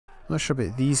I'm not sure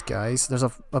about these guys. There's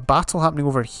a battle happening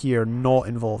over here, not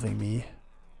involving me.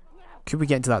 Could we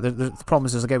get into that? The problem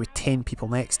is there's a guy with 10 people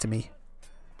next to me.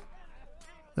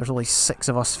 There's only 6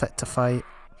 of us fit to fight.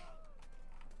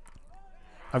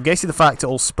 I'm guessing the fact it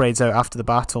all spreads out after the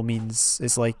battle means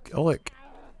it's like, oh look.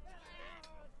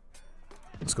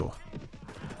 Let's go.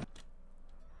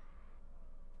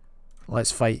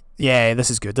 Let's fight. Yeah, this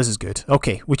is good. This is good.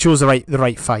 Okay, we chose the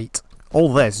right fight.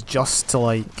 All this just to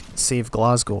like save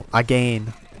Glasgow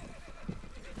again.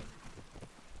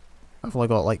 I've only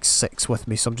got like 6 with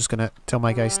me, so I'm just gonna tell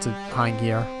my guys to hang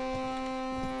here.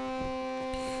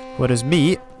 Whereas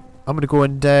me, I'm gonna go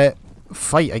and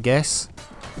fight, I guess.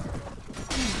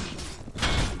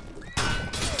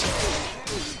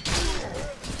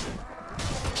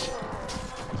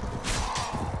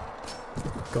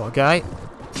 Got a guy.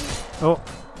 Oh,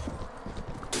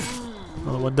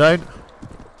 another one down.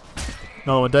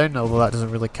 Another one down. Although that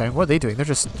doesn't really count. What are they doing? They're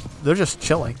just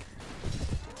chilling.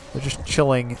 They're just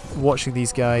chilling, watching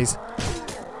these guys.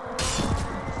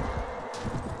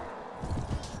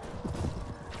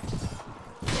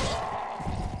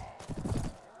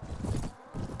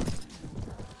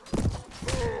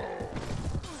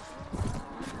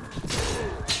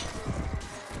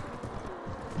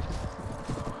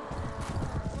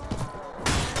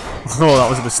 Oh, that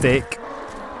was a mistake.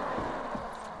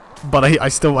 But I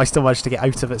still managed to get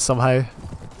out of it somehow.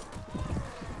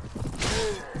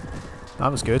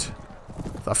 That was good.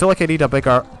 I feel like I need a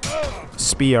bigger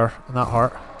spear, and that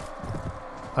hurt.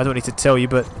 I don't need to tell you,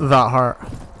 but that hurt.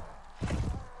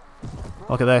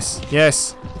 Look at this.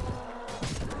 Yes!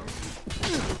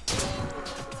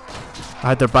 I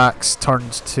had their backs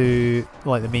turned to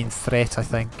like the main threat, I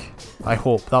think. I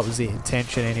hope. That was the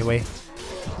intention anyway.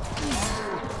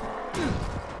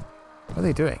 What are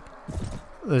they doing?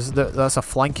 That's a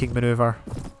flanking maneuver.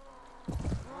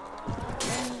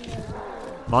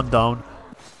 Come on down.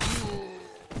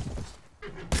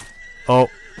 Oh.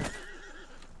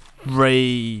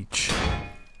 Rage.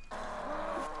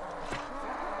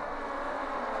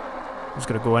 I'm just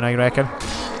gonna go in, I reckon.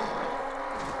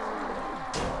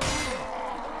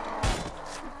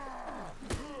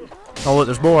 Oh look,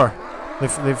 there's more.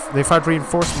 They've had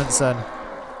reinforcements in.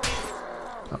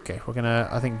 Okay, we're gonna,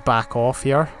 I think, back off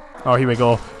here. Oh, here we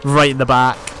go. Right in the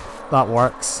back. That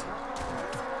works.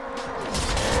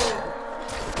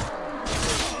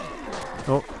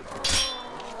 Oh.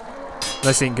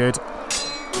 This ain't good.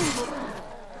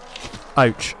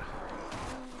 Ouch.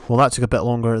 Well, that took a bit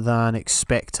longer than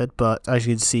expected, but as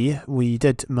you can see, we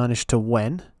did manage to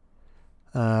win.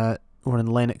 We're in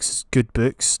Lennox's good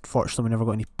books. Fortunately, we never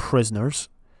got any prisoners.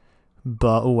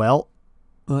 But, oh well.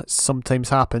 That sometimes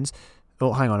happens.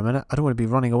 Oh, hang on a minute. I don't want to be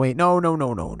running away. No, no,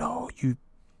 no, no, no. You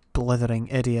blithering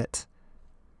idiot.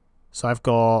 So I've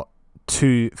got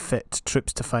 2 fit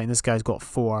troops to fight, and this guy's got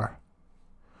 4.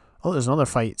 Oh, there's another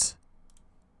fight.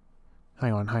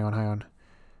 Hang on, hang on, hang on.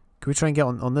 Can we try and get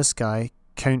on this guy?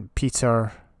 Count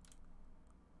Peter.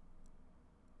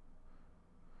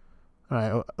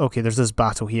 Alright, okay, there's this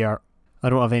battle here. I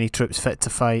don't have any troops fit to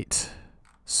fight.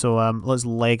 So, let's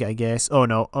leg it, I guess. Oh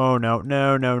no, oh no,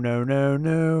 no, no, no, no,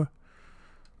 no.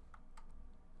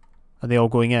 Are they all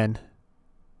going in?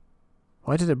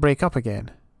 Why did it break up again?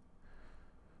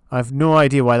 I have no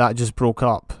idea why that just broke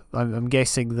up. I'm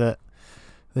guessing that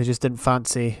they just didn't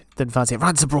fancy it.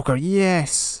 Ransom broker,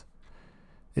 yes!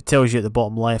 It tells you at the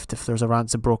bottom left if there's a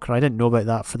ransom broker. I didn't know about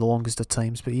that for the longest of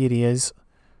times, but here he is.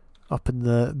 Up in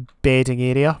the bedding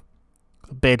area.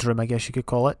 Bedroom, I guess you could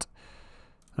call it.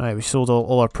 Alright, we sold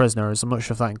all our prisoners. I'm not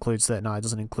sure if that includes that. No, it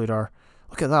doesn't include our...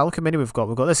 Look at that, look how many we've got.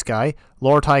 We've got this guy,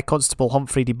 Lord High Constable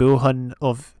Humphrey de Bohun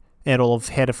of Earl of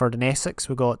Hereford and Essex.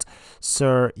 We've got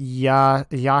Sir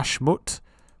Yashmut.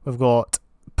 We've got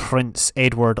Prince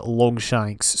Edward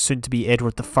Longshanks, soon to be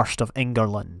Edward I of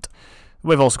England.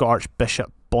 We've also got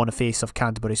Archbishop Boniface of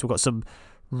Canterbury, so we've got some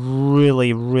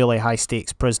really, really high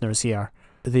stakes prisoners here.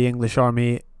 The English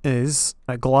army is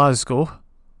at Glasgow,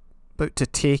 about to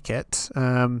take it.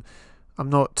 I'm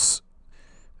not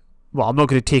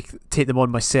going to take them on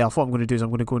myself. What I'm going to do is I'm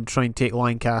going to go and try and take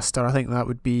Lancaster. I think that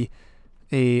would be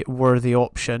a worthy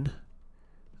option.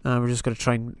 We're just going to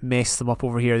try and mess them up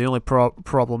over here. The only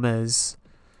problem is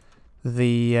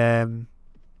the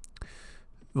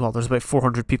well, there's about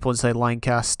 400 people inside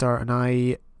Lancaster, and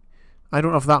I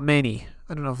don't have that many.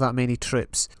 I don't have that many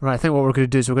troops. Right, I think what we're going to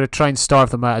do is we're going to try and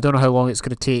starve them out. I don't know how long it's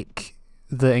going to take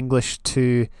the English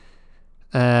to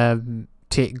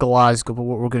take Glasgow, but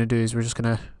what we're going to do is we're just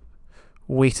going to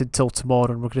wait until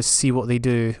tomorrow, and we're going to see what they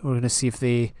do. We're going to see if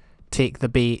they take the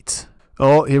bait.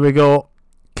 Oh, here we go.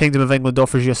 Kingdom of England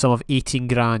offers you a sum of 18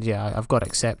 grand. Yeah, I've got to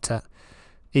accept it.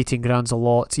 18 grand's a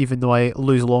lot, even though I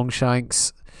lose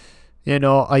Longshanks. You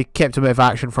know, I kept a bit of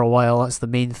action for a while, that's the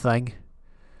main thing.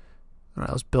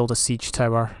 Alright, let's build a siege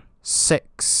tower.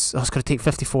 6. Oh, it's going to take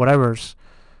 54 hours.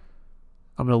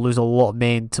 I'm going to lose a lot of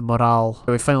men to morale.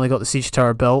 We finally got the siege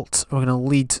tower built. We're going to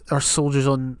lead our soldiers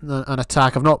on an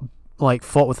attack. I've not, like,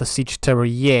 fought with a siege tower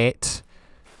yet.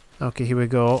 Okay, here we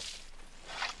go.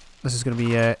 This is going to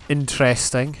be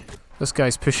interesting. This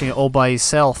guy's pushing it all by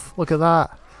himself. Look at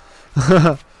that.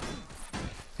 Yeah,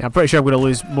 I'm pretty sure I'm going to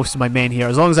lose most of my men here.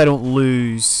 As long as I don't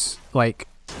lose, like,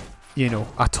 you know,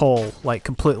 at all, like,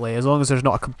 completely. As long as there's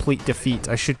not a complete defeat,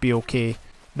 I should be okay.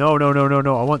 No, no, no, no,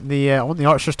 no. I want the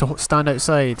archers to stand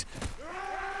outside.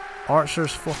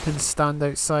 Archers flipping stand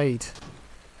outside.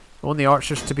 I want the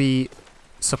archers to be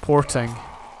supporting.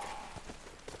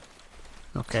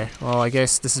 Okay, well, I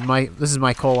guess this is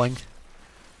my calling.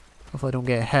 Hopefully I don't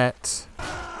get hit.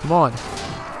 Come on.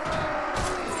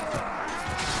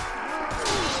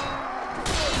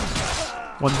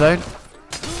 One down.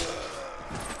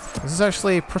 This is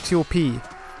actually pretty OP.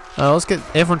 Let's get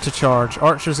everyone to charge,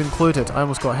 archers included. I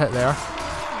almost got hit there.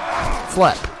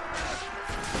 Flip.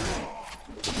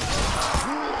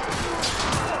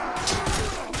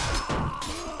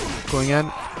 Going in.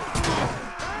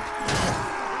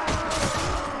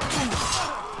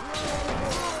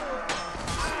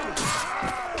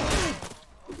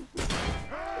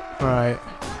 Right.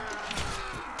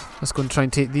 Let's go and try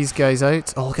and take these guys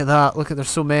out. Oh, look at that. Look at, there's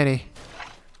so many.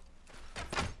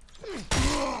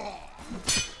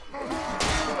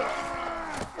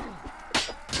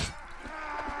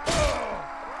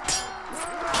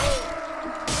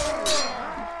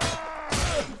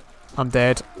 I'm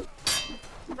dead.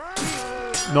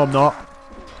 No, I'm not.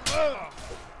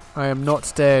 I am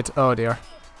not dead. Oh dear.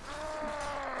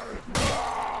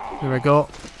 There we go.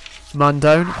 Man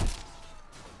down.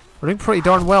 We're doing pretty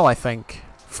darn well, I think,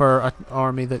 for an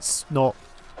army that's not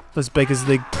as big as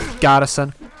the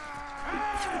garrison.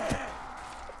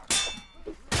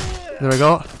 There we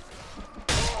go.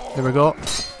 There we go.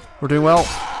 We're doing well.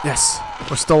 Yes.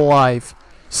 We're still alive.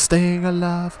 Staying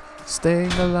alive.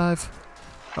 Staying alive.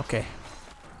 Okay.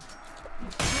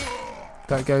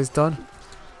 That guy's done.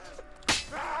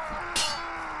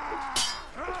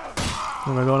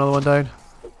 There we go, another one down.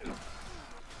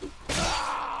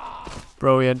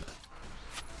 Brilliant.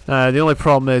 The only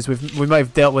problem is we might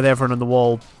have dealt with everyone on the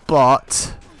wall,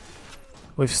 but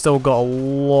we've still got a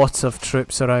lot of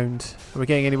troops around. Are we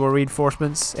getting any more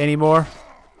reinforcements? Any more?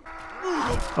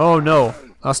 Oh no,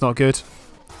 that's not good.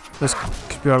 This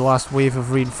could be our last wave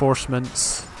of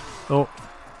reinforcements. Oh.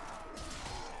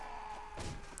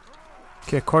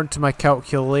 Okay, according to my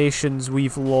calculations,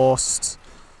 we've lost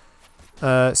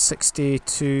 60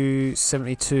 to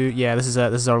 72. Yeah, this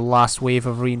is our last wave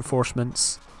of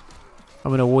reinforcements.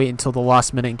 I'm gonna wait until the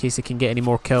last minute in case they can get any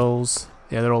more kills.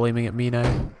 Yeah, they're all aiming at me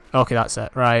now. Okay, that's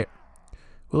it. Right,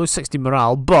 we lose 60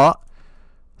 morale, but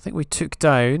I think we took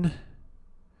down.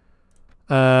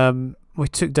 We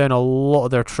took down a lot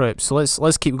of their troops, so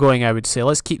let's keep going. I would say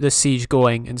let's keep this siege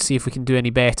going and see if we can do any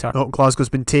better. Oh, Glasgow's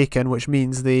been taken, which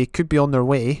means they could be on their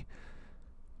way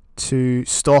to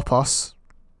stop us.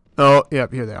 Oh,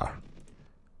 yep, here they are.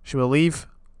 Should we leave?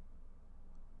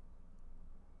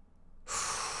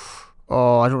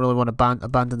 Oh, I don't really want to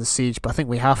abandon the siege, but I think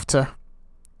we have to.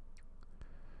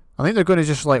 I think they're going to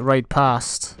just like ride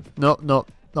past. No, no,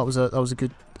 that was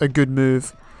a good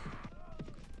move.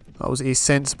 That was a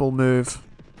sensible move.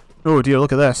 Oh dear,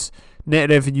 look at this.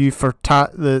 Net revenue for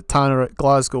the Tanner at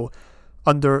Glasgow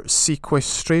under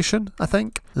sequestration, I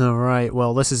think. Alright,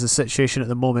 well this is the situation at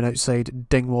the moment outside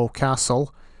Dingwall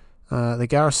Castle. The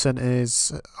garrison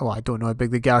is... oh, I don't know how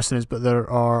big the garrison is, but there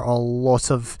are a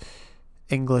lot of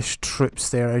English troops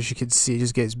there. As you can see, it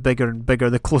just gets bigger and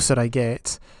bigger the closer I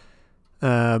get.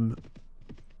 I'm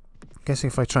guessing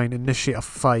if I try and initiate a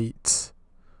fight...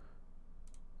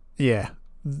 yeah.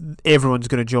 Everyone's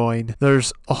going to join.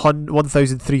 There's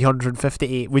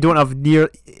 1,358. We don't have near...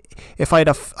 if I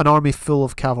had an army full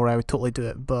of cavalry, I would totally do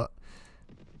it, but...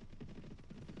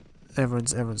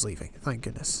 Everyone's leaving. Thank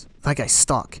goodness. That guy's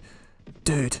stuck.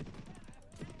 Dude.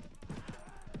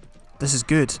 This is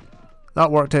good.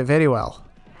 That worked out very well.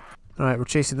 Alright, we're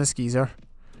chasing this geezer.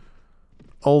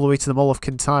 All the way to the Mall of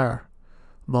Kintyre.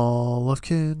 Mall of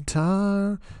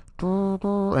Kintyre...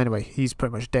 Anyway, he's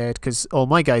pretty much dead because all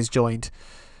my guys joined.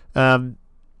 So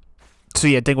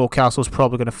yeah, Dingwall Castle's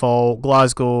probably going to fall.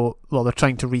 Glasgow, well, they're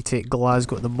trying to retake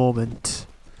Glasgow at the moment.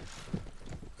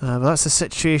 But that's the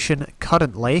situation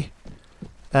currently.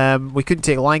 We couldn't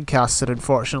take Lancaster,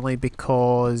 unfortunately,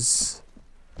 because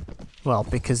Well,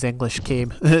 because the English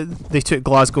came. They took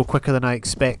Glasgow quicker than I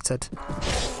expected.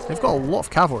 They've got a lot of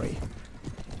cavalry.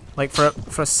 Like, for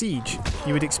a siege,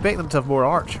 you would expect them to have more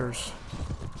archers.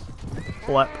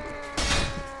 Blip.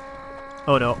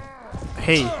 Oh no.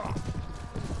 Hey.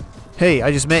 Hey,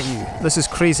 I just met you. This is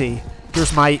crazy.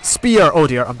 Here's my spear. Oh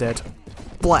dear, I'm dead.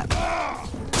 Blip.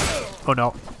 Oh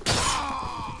no.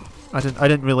 I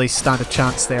didn't really stand a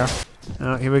chance there.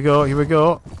 Here we go, here we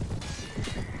go.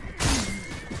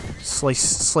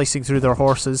 Slicing through their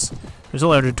horses. There's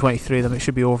only 123 of them. It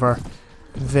should be over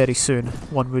very soon.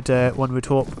 One would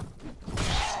hope.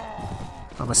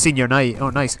 I'm a senior knight. Oh,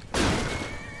 nice.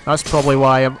 That's probably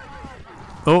why I'm.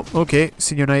 Oh, okay.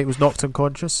 Senior knight was knocked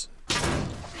unconscious.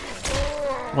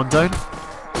 One down.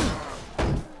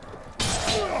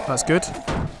 That's good.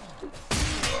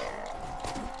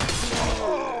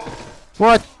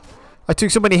 What? I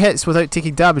took so many hits without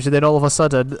taking damage, and then all of a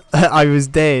sudden I was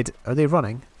dead. Are they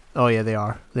running? Oh yeah, they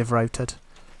are. They've routed.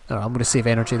 Alright, I'm going to save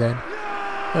energy then.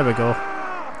 There we go.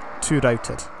 2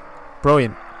 routed.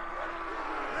 Brilliant.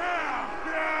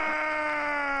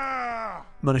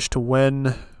 Managed to win.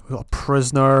 We got a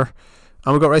prisoner.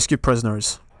 And we got rescued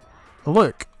prisoners. Oh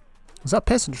look. Is that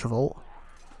peasants' revolt?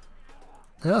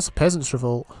 Yeah, that's a peasants'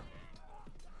 revolt.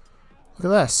 Look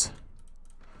at this.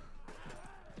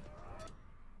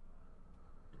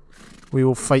 We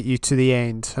will fight you to the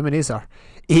end. How many is there?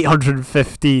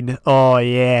 815. Oh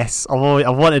yes. I've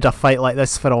wanted a fight like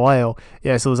this for a while.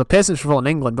 Yeah, so there's a peasants' revolt in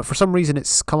England, but for some reason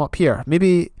it's come up here.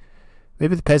 Maybe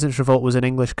the peasants' revolt was in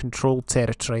English controlled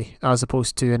territory as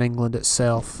opposed to in England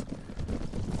itself.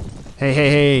 Hey, hey,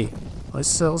 hey.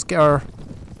 Let's get our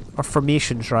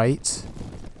formations right.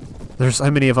 There's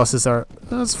how many of us is there?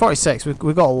 It's 46.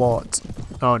 We got a lot.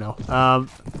 Oh no.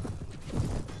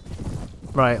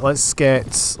 Right, let's get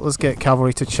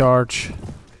cavalry to charge,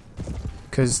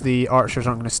 because the archers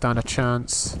aren't going to stand a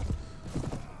chance.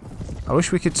 I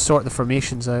wish we could sort the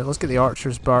formations out. Let's get the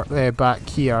archers back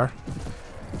here.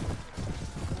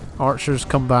 Archers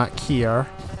come back here.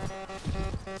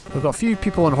 We've got a few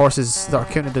people on horses that are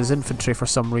counted as infantry for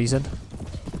some reason.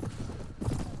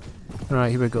 Right,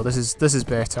 here we go. This is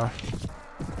better.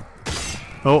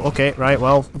 Oh, okay, right.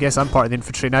 Well, I guess I'm part of the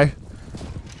infantry now.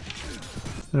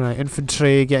 Alright,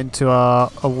 infantry get into a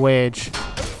wedge.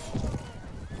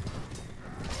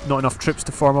 Not enough troops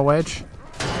to form a wedge.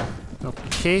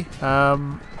 Okay,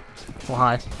 oh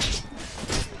hi.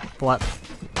 Blip.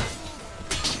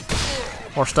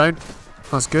 Horse down.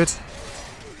 That's good.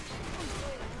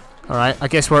 Alright, I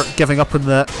guess we're giving up on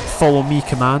the follow me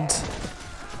command.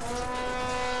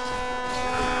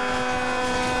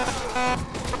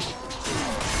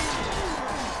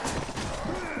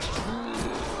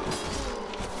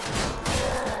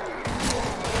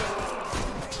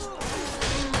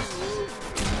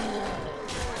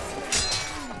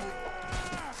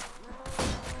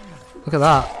 Look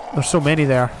at that. There's so many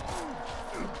there.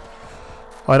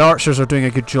 Our archers are doing a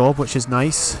good job, which is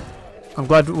nice. I'm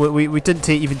glad we didn't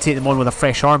even take them on with a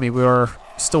fresh army. We were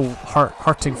still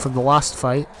hurting from the last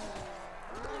fight.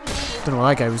 Don't know what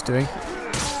that guy was doing.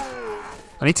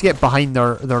 I need to get behind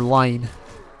their line.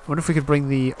 I wonder if we could bring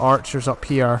the archers up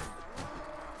here.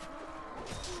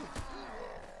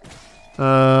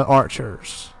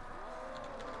 Archers.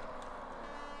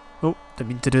 Oh, didn't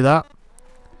mean to do that.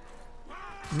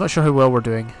 I'm not sure how well we're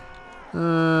doing.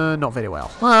 Not very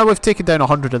well. Well, we've taken down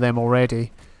 100 of them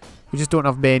already. We just don't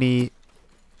have many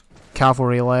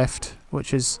cavalry left,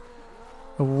 which is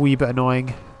a wee bit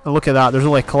annoying. And look at that, there's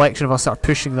only a collection of us that are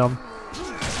pushing them.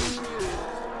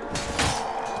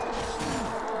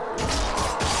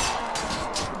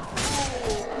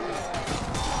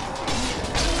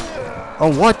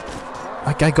 Oh, what?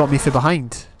 That guy got me from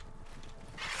behind.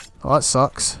 Oh, that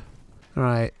sucks.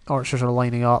 Right, archers are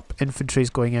lining up. Infantry's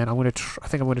going in. I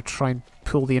think I'm going to try and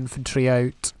pull the infantry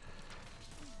out.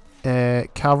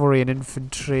 Cavalry and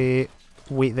infantry,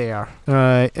 wait there.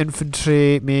 Right,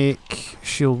 infantry make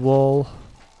shield wall.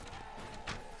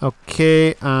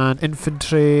 Okay, and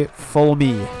infantry follow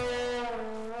me.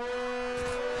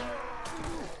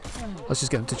 Let's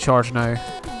just get them to charge now.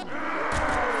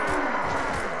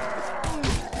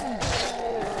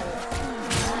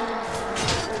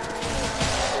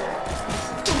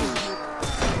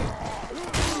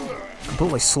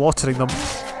 Completely slaughtering them.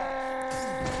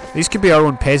 These could be our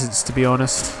own peasants, to be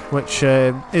honest, which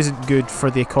isn't good for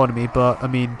the economy, but I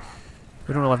mean,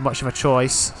 we don't really have much of a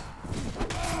choice.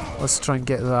 Let's try and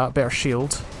get that better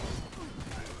shield.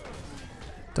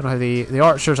 Don't know how the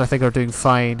archers, I think, are doing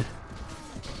fine.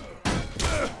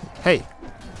 Hey.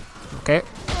 Okay.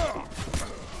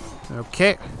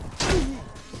 Okay.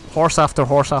 Horse after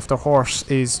horse after horse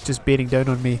is just bearing down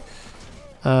on me.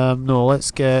 No,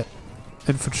 let's get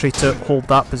infantry to hold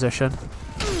that position.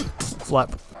 Flip.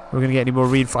 We're going to get any more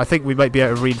reinforcements. I think we might be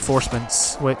out of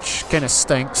reinforcements, which kind of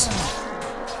stinks.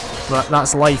 But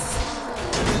that's life.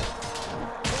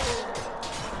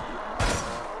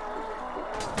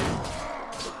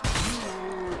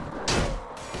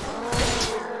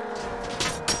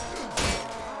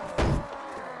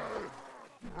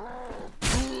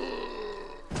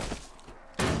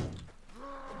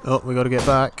 Oh, we got to get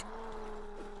back.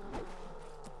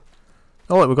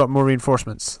 Oh, look, we got more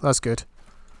reinforcements. That's good.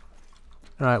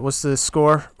 Alright, what's the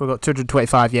score? We've got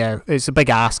 225, yeah. It's a big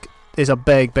ask. It's a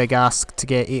big, big ask to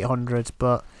get 800,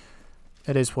 but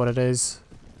it is what it is.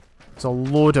 There's a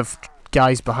load of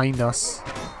guys behind us.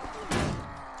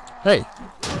 Hey!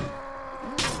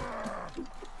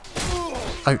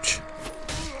 Ouch.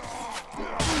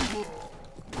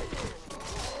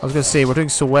 I was going to say, we're doing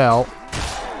so well,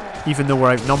 even though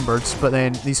we're outnumbered, but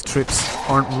then these troops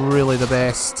aren't really the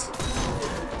best.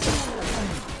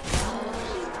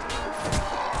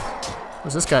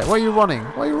 What's this guy? Why are you running?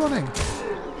 Why are you running?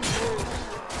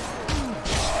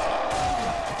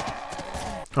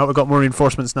 Oh, we've got more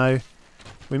reinforcements now.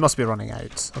 We must be running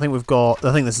out. I think we've got...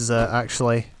 I think this is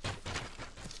actually...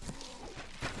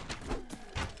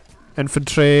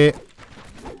 Infantry...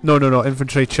 No, no, no.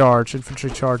 Infantry charge. Infantry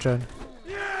charge in.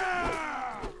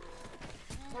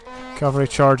 Cavalry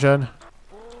charge in.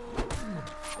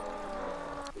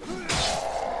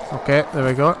 Okay, there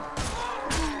we go.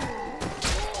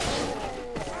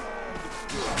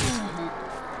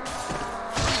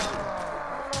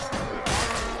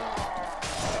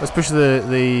 Let's push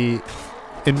the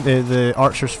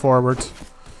archers forward.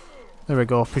 There we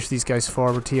go. Push these guys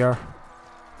forward here.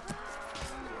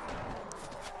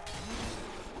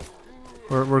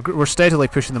 We're steadily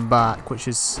pushing them back, which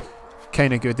is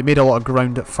kind of good. They made a lot of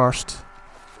ground at first.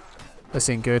 This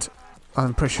ain't good.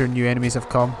 I'm pretty sure new enemies have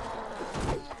come.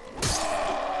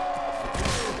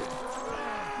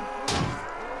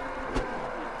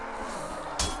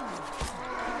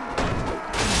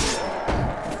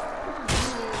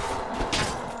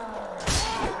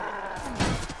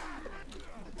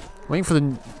 Waiting for the...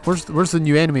 Where's the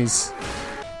new enemies?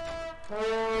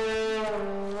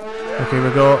 Okay, we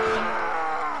go.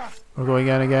 We're going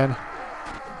in again.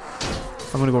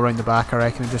 I'm gonna go around the back, I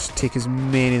reckon, and just take as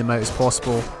many of them out as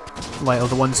possible. Like, of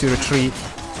the ones who retreat.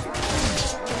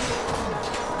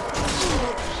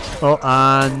 Oh,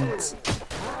 and...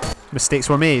 mistakes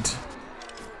were made.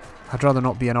 I'd rather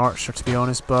not be an archer, to be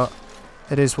honest, but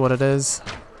it is what it is.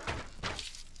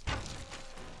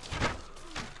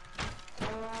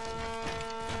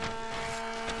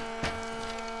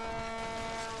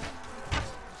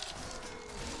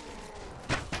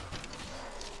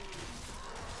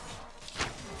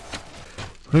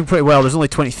 We're doing pretty well. There's only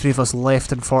 23 of us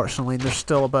left, unfortunately, and there's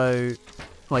still about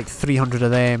like 300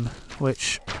 of them,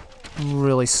 which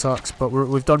really sucks, but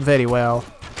we've done very well.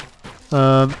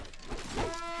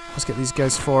 Let's get these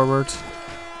guys forward.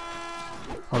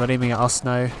 Oh, they're aiming at us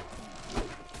now.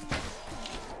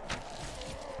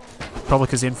 Probably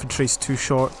because the infantry's too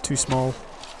short, too small.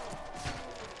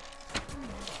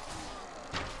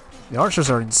 The archers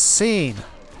are insane.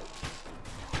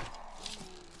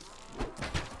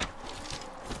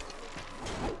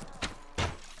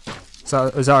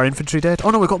 Is that our infantry dead? Oh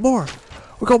no, we got more!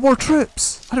 We got more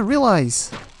troops! I didn't realise!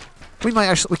 We might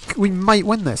actually... We might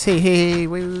win this. Hey, hey, hey,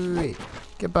 wait.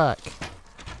 Get back.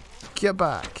 Get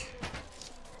back.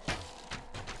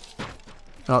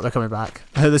 Oh, they're coming back.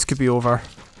 This could be over.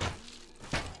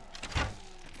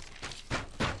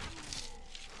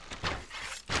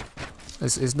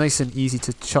 It's nice and easy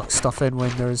to chuck stuff in when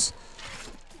there's...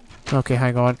 Okay,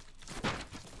 hang on.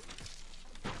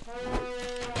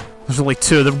 There's only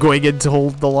two of them going in to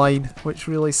hold the line, which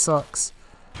really sucks.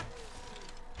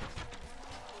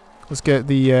 Let's get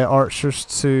the archers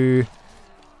to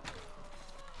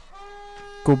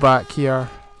go back here.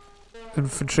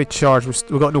 Infantry charge.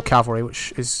 We've got no cavalry,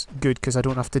 which is good because I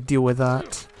don't have to deal with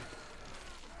that.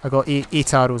 I got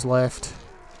eight arrows left.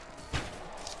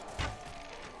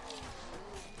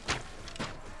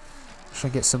 Try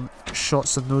and get some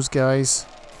shots on those guys.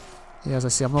 Yeah, as I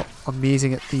say, I'm not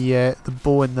amazing at the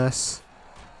bow in this.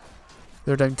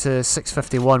 They're down to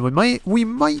 651. We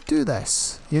might do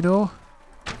this, you know.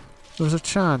 There's a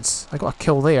chance. I got a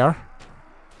kill there.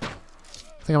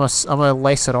 I think I'm a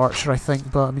lesser archer, I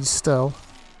think, but I mean still.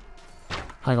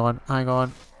 Hang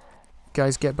on.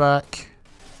 Guys, get back.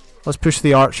 Let's push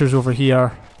the archers over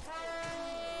here.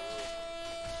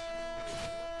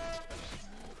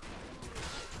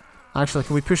 Actually,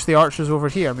 can we push the archers over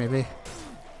here, maybe?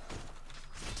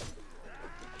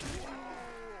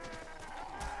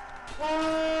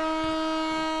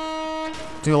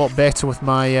 Do a lot better with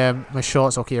my my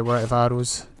shots. Okay, we're out of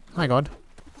arrows. Hang on.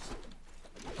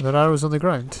 Are there arrows on the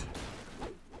ground?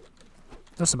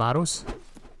 There's some arrows.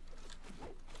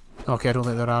 Okay, I don't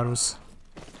think they're arrows.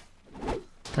 Can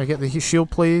I get the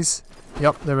shield, please?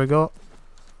 Yep, there we go.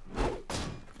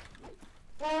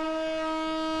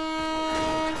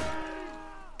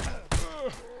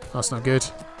 That's not good.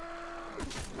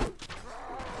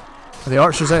 Are the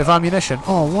archers out of ammunition?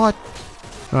 Oh, what?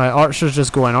 Right, archers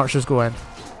just go in, archers go in.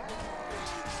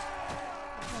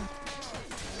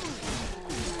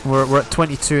 We're at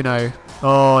 22 now.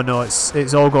 Oh no,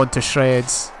 it's all gone to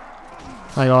shreds.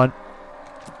 Hang on.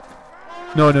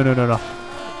 No.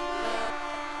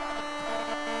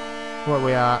 What are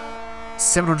we at?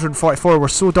 744. We're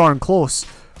so darn close.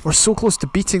 We're so close to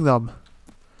beating them.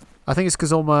 I think it's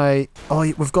because all my... Oh,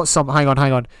 we've got some... Hang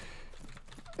on.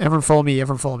 Everyone follow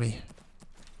me.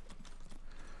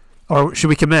 Or should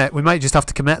we commit? We might just have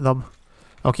to commit them.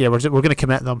 Okay, we're going to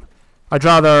commit them. I'd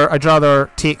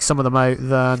rather take some of them out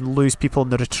than lose people in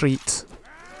the retreat.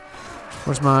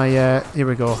 Where's my... here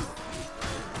we go.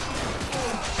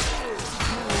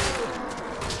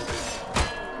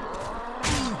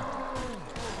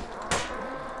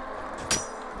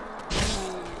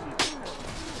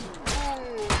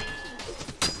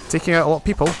 Taking out a lot of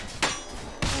people.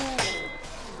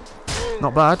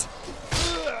 Not bad.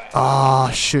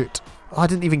 Ah, shoot. Oh, I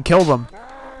didn't even kill them.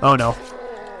 Oh no.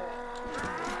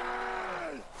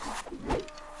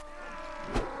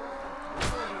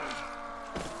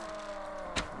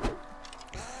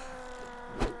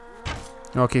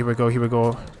 Okay, here we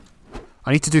go.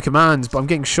 I need to do commands, but I'm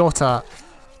getting shot at.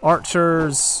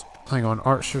 Archers... Hang on,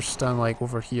 archers stand like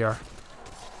over here.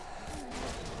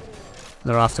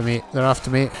 They're after me.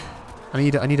 I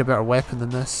need a better weapon than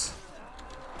this.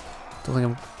 I don't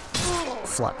think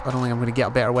I'm going to get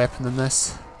a better weapon than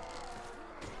this.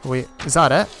 Wait, is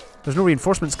that it? There's no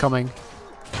reinforcements coming.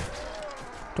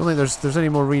 Don't think there's any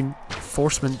more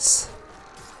reinforcements.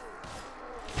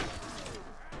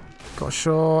 Got a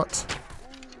shot.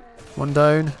 One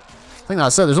down. I think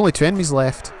that's it. There's only 2 enemies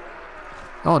left.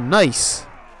 Oh, nice.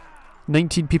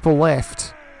 19 people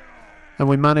left. And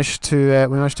we managed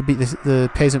to beat the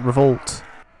peasant revolt.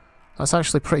 That's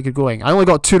actually pretty good going. I only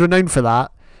got 2 renown for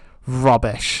that.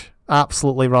 Rubbish.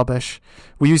 Absolutely rubbish.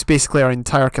 We used basically our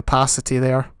entire capacity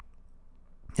there.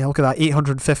 Yeah, look at that.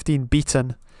 815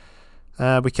 beaten.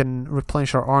 We can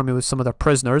replenish our army with some of their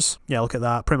prisoners. Yeah, look at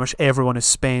that. Pretty much everyone is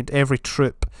spent. Every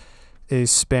troop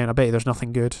is spent. I bet you there's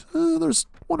nothing good. There's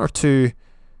 1 or 2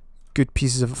 good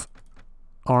pieces of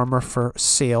armour for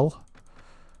sale.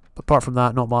 But apart from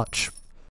that, not much.